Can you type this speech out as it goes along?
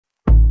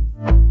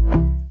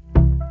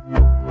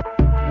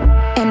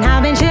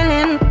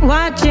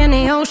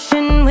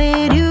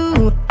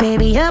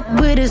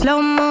with a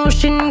slow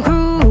motion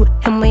crew,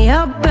 and we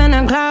up in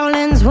our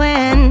growlings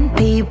when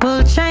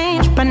people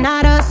change, but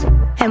not us.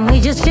 And we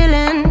just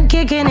chillin',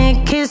 kicking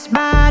it, kissed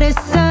by the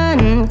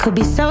sun. Could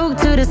be soaked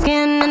to the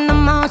skin in the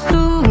mall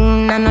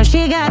soon. I know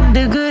she got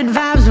the good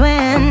vibes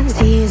when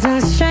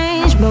seasons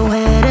change, but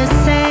we're the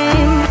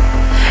same.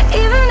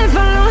 Even if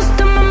I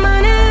lost all my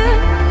money,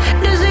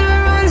 the zero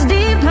runs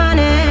deep,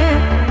 honey.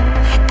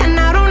 And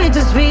I don't need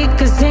to speak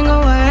a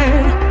single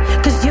word,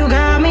 'cause you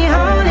got me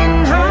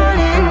holding,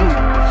 holding.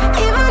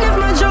 Even if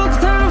my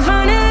jokes aren't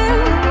funny,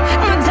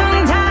 my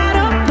tongue tied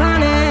up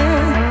on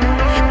it.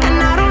 And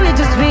I don't need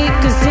to speak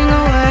a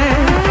single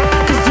word,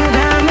 'cause you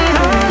got me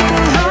holding,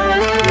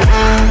 holding.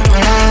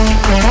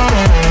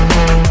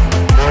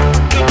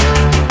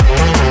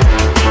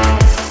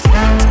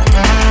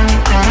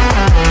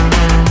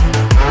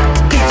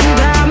 'Cause you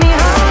got me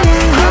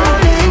holding,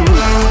 holding.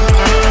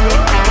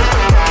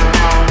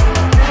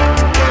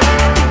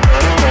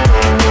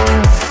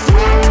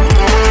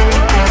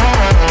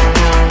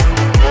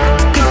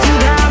 'Cause you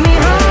got me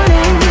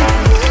holding.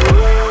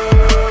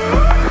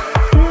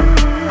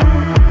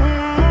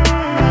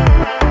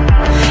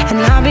 And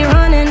I'll be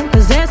running,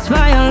 possessed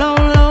by a low,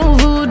 low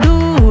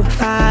voodoo.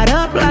 Fired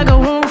up like a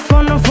wolf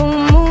on a full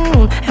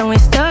moon. And we're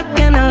stuck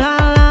in a la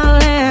la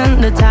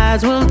land. The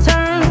tides will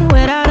turn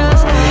without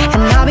us.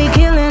 And I'll be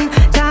killing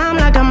time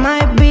like I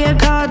might be a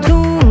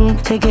cartoon.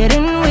 Take it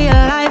in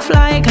real life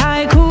like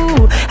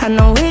haiku. I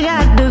know we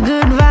got the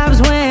good vibes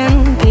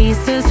when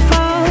pieces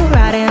fall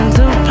right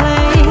into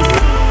place.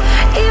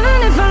 Even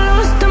if I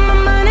lost all my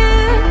money,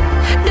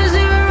 the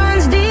zero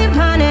runs deep,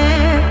 honey.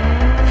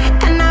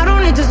 And I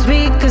don't need to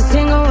speak a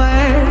single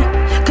word,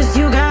 'cause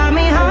you got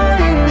me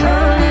holding,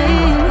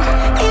 holding.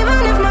 Even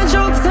if my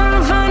jokes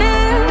aren't funny,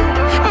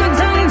 my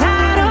tongue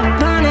tied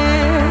up on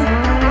it.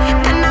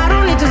 And I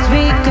don't need to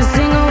speak a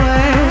single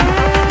word,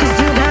 'cause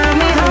you got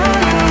me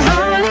holding,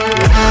 holding.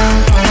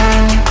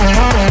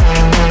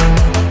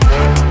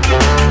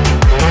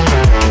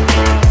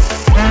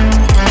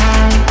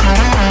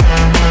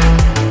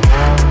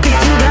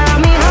 'Cause you got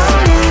me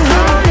holding,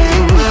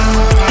 holding.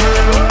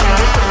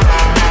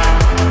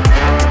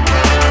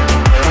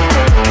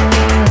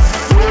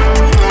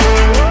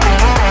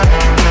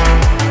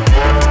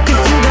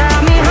 'Cause you got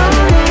me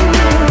holding.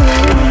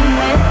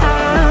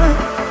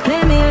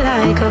 Play me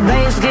like a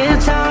bass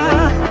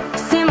guitar,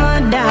 simmer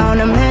down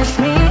and mash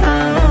me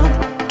up.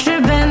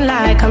 Tripping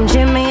like I'm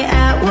Jimmy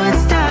at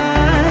Woodstock.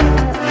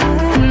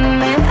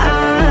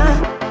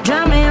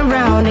 Drumming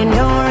round in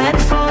your red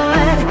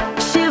Ford,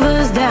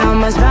 shivers down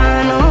my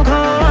spinal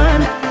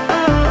cord.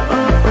 Oh,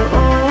 oh, oh,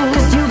 oh.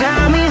 'Cause you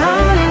got me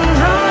holding,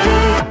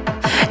 holding.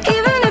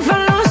 Even if I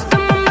lost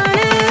all my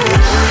money,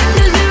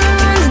 the zero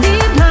runs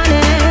deep,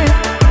 honey.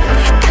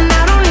 And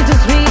I don't need to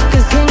speak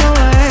a single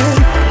word,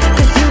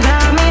 'cause you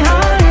got me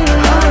holding,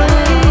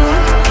 holding.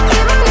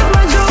 Even if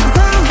my jokes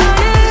aren't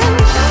funny,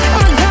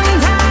 my tongue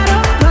tied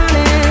up on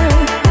it.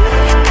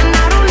 And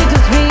I don't need to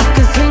speak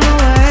a single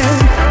word,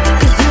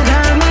 'cause you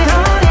got me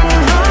holding,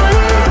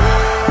 holding.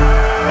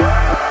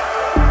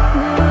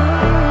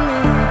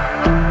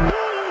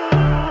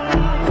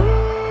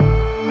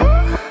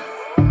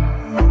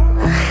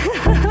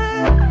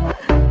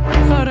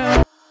 Hold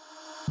on.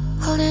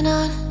 Holding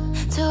on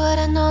to what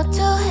I know,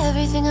 to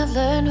everything I've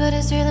learned. What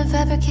is real and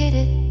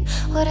fabricated?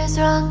 What is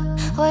wrong?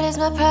 What is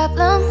my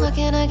problem? What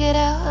can I get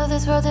out of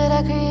this world that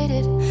I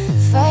created?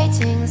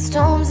 Fighting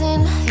storms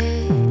in my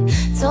head,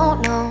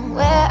 don't know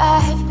where I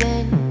have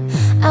been.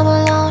 I'm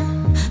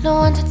alone, no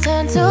one to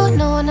turn to,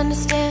 no one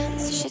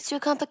understands. Shit's too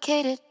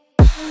complicated.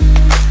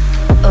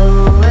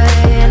 Away,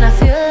 and I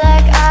feel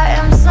like I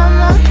am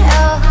someone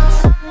else.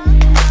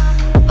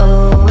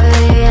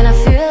 Away, and I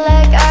feel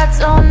like I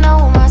don't know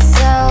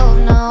myself,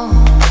 no.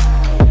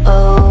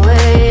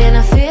 Away, and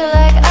I feel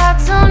like I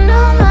don't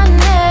know my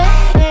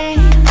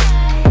name.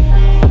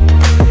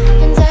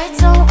 And I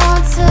don't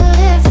want to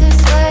live this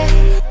way.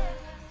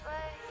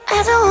 I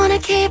don't wanna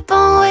keep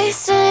on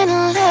wasting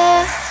a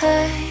life.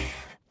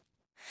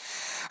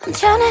 I'm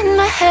drowning in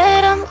my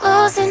head, I'm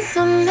losing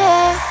my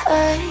mind.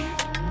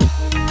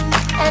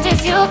 And if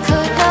you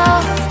could know,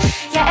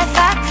 yeah, if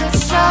I could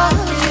show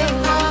you,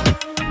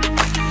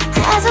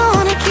 I don't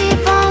wanna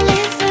keep on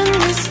living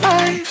this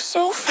life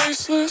so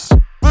faceless.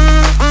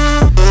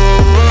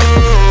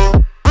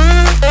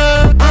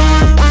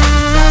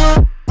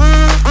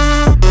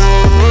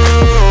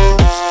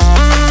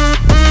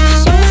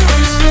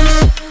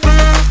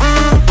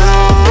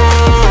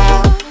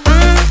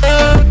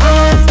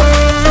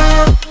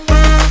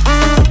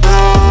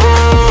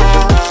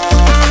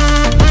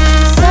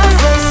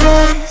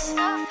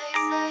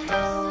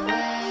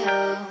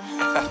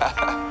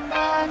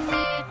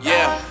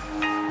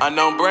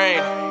 Unknown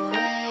Brain,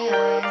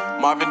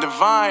 Marvin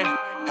Divine,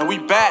 and we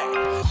back.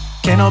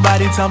 Can't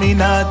nobody tell me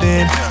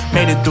nothing.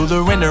 Made it through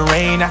the wind and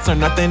rain, I turn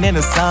nothing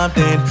into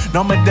something.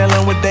 No more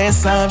dealing with their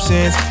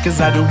assumptions, 'cause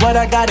I do what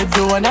I gotta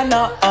do and I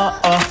know,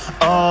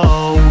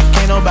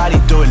 can't nobody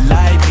do it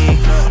like me.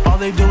 All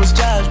they do is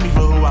judge me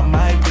for who I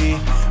might be.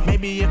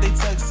 Maybe if they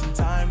took some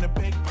time to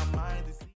pick